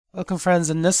Welcome friends,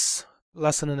 in this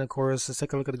lesson in the course, let's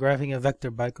take a look at graphing a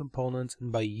vector by components and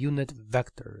by unit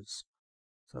vectors.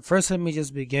 So first let me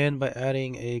just begin by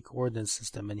adding a coordinate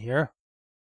system in here.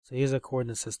 So here's a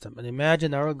coordinate system, and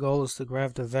imagine our goal is to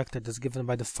graph the vector that's given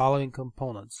by the following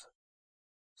components.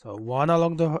 So 1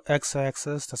 along the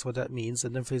x-axis, that's what that means,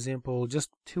 and then for example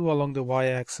just 2 along the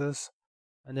y-axis,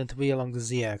 and then 3 along the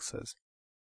z-axis.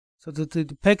 So to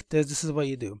depict this is what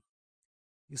you do.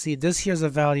 You see this here is a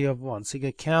value of 1, so you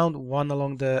can count 1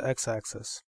 along the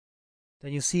x-axis.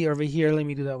 Then you see over here, let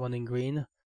me do that one in green.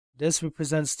 This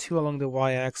represents 2 along the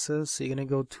y-axis, so you're going to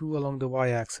go 2 along the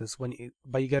y-axis,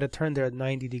 but you got to turn there at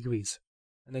 90 degrees,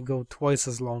 and then go twice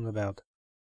as long about.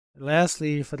 And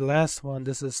lastly, for the last one,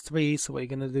 this is 3, so what you're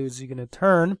going to do is you're going to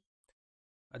turn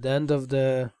at the end of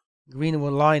the green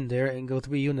one line there and go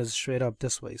 3 units straight up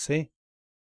this way, see?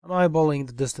 I'm eyeballing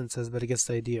the distances, but it gets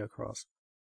the idea across.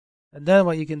 And then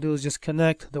what you can do is just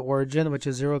connect the origin, which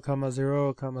is 0,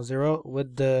 0, 0,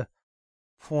 with the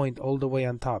point all the way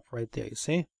on top right there, you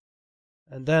see?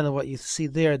 And then what you see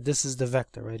there, this is the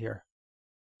vector right here.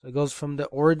 So it goes from the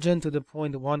origin to the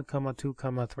point 1, 2,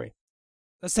 3.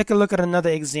 Let's take a look at another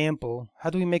example. How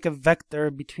do we make a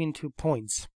vector between 2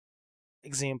 points?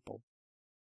 Example.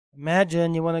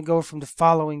 Imagine you want to go from the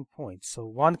following points. So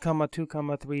 1, 2,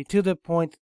 3 to the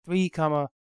point 3,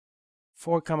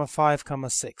 4, 5,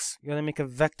 6. You're going to make a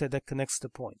vector that connects the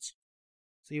points.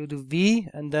 So you do V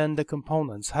and then the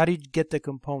components. How do you get the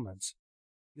components?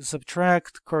 You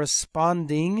subtract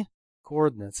corresponding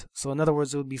coordinates. So in other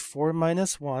words, it would be 4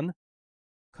 minus 1,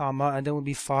 comma, and then it would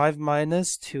be 5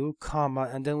 minus 2, comma,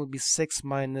 and then it would be 6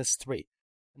 minus 3.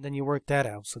 And then you work that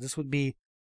out. So this would be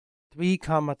 3,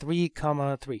 3,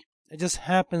 3. It just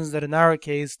happens that in our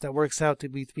case, that works out to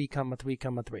be 3, 3,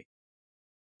 3.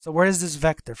 So where is this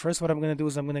vector? First, what I'm going to do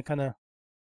is I'm going to kind of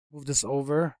move this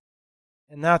over.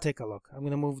 And now take a look. I'm going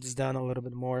to move this down a little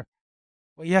bit more.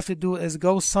 What you have to do is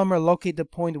go somewhere, locate the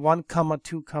point 1,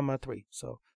 2, 3.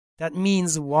 So that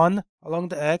means 1 along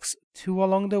the x, 2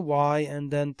 along the y, and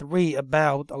then 3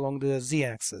 about along the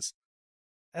z-axis.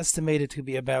 Estimated to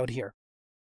be about here.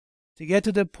 To get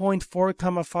to the point 4,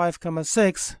 5,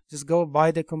 6, just go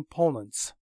by the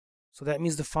components. So that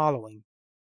means the following.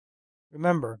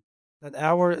 Remember that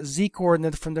our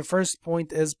z-coordinate from the first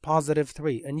point is positive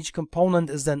 3, and each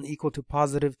component is then equal to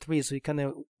positive 3, so you kind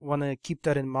of want to keep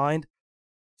that in mind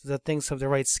so that things have the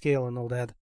right scale and all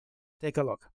that. Take a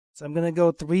look. So I'm going to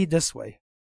go 3 this way,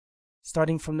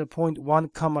 starting from the point 1,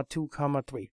 2,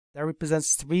 3. That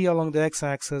represents 3 along the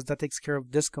x-axis. That takes care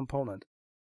of this component.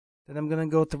 Then I'm going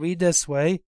to go 3 this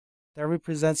way. That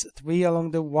represents 3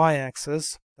 along the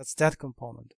y-axis. That's that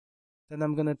component. Then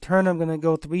I'm going to turn. I'm going to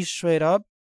go 3 straight up.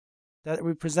 That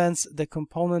represents the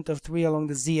component of 3 along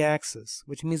the z-axis,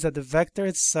 which means that the vector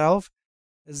itself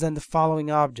is then the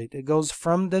following object. It goes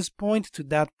from this point to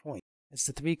that point. It's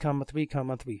the 3, 3,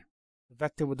 3. The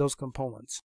vector with those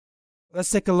components. Let's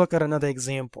take a look at another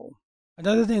example.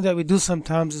 Another thing that we do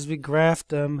sometimes is we graph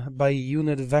them by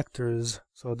unit vectors.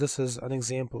 So this is an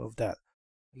example of that.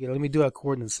 Okay, let me do a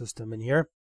coordinate system in here.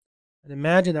 And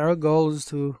imagine our goal is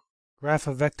to graph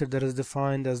a vector that is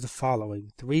defined as the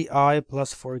following. 3i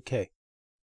plus 4k.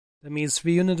 That means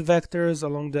 3 unit vectors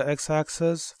along the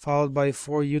x-axis, followed by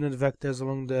 4 unit vectors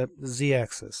along the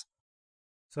z-axis.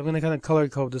 So I'm going to kind of color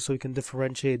code this so we can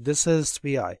differentiate. This is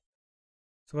 3i.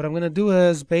 So what I'm going to do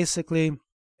is basically,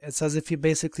 it's as if you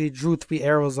basically drew 3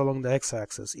 arrows along the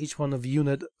x-axis, each one of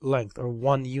unit length, or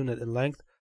 1 unit in length.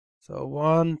 So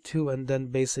 1, 2, and then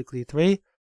basically 3.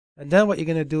 And then what you're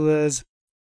going to do is,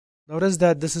 notice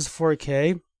that this is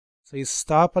 4k. So you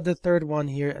stop at the third one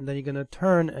here, and then you're going to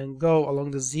turn and go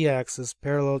along the z-axis,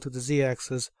 parallel to the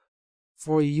z-axis,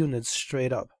 4 units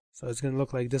straight up. So it's going to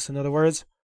look like this, in other words.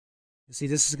 You see,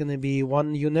 this is going to be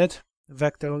 1 unit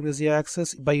vector along the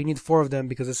z-axis, but you need 4 of them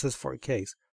because it says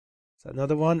 4k's. So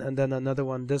another one, and then another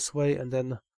one this way, and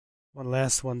then one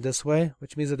last one this way,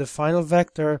 which means that the final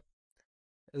vector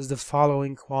is the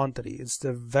following quantity. It's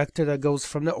the vector that goes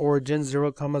from the origin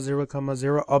 0, 0,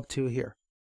 0 up to here.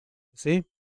 See?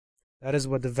 That is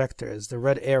what the vector is, the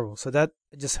red arrow. So that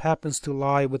just happens to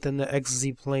lie within the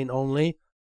xz plane only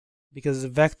because the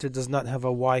vector does not have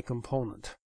a y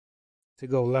component to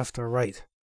go left or right.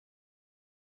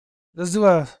 Let's do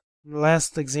a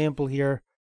last example here.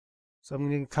 So I'm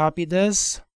going to copy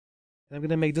this, and I'm going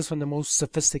to make this one the most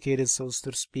sophisticated, so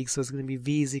to speak. So it's going to be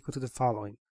v is equal to the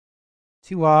following.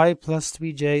 2i plus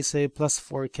 3j, say, plus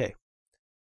 4k.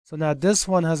 So now this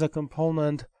one has a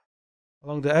component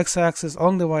along the x-axis,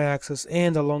 along the y-axis,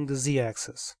 and along the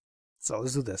z-axis. So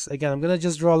let's do this. Again, I'm going to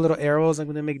just draw little arrows. I'm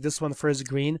going to make this one first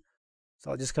green. So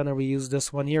I'll just kind of reuse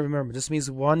this one here. Remember, this means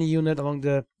 1 unit along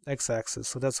the x-axis.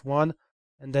 So that's 1,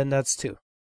 and then that's 2,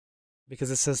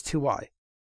 because it says 2y.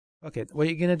 Okay, what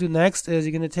you're going to do next is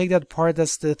you're going to take that part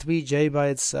that's the 3j by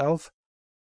itself.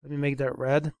 Let me make that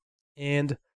red.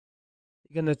 And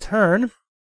you're going to turn,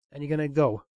 and you're going to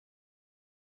go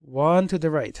 1 to the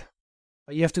right.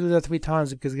 But you have to do that 3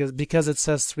 times because it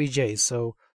says 3j.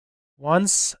 So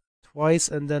once, twice,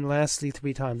 and then lastly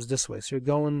 3 times this way. So you're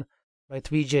going by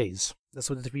 3j's. That's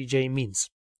what the 3j means.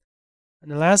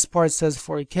 And the last part says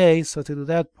 4k, so to do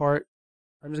that part,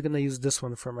 I'm just going to use this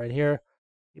one from right here.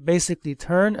 You basically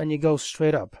turn and you go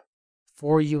straight up.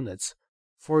 4 units.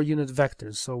 4 unit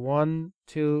vectors. So 1,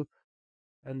 2,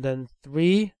 and then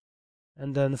 3,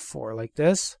 and then 4, like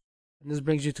this. And this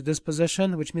brings you to this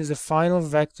position, which means the final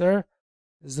vector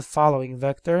is the following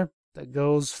vector that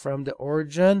goes from the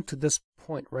origin to this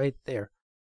point right there.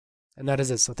 And that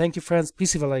is it. So thank you, friends.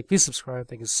 Please leave a like, please subscribe.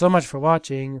 Thank you so much for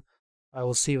watching. I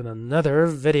will see you in another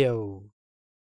video.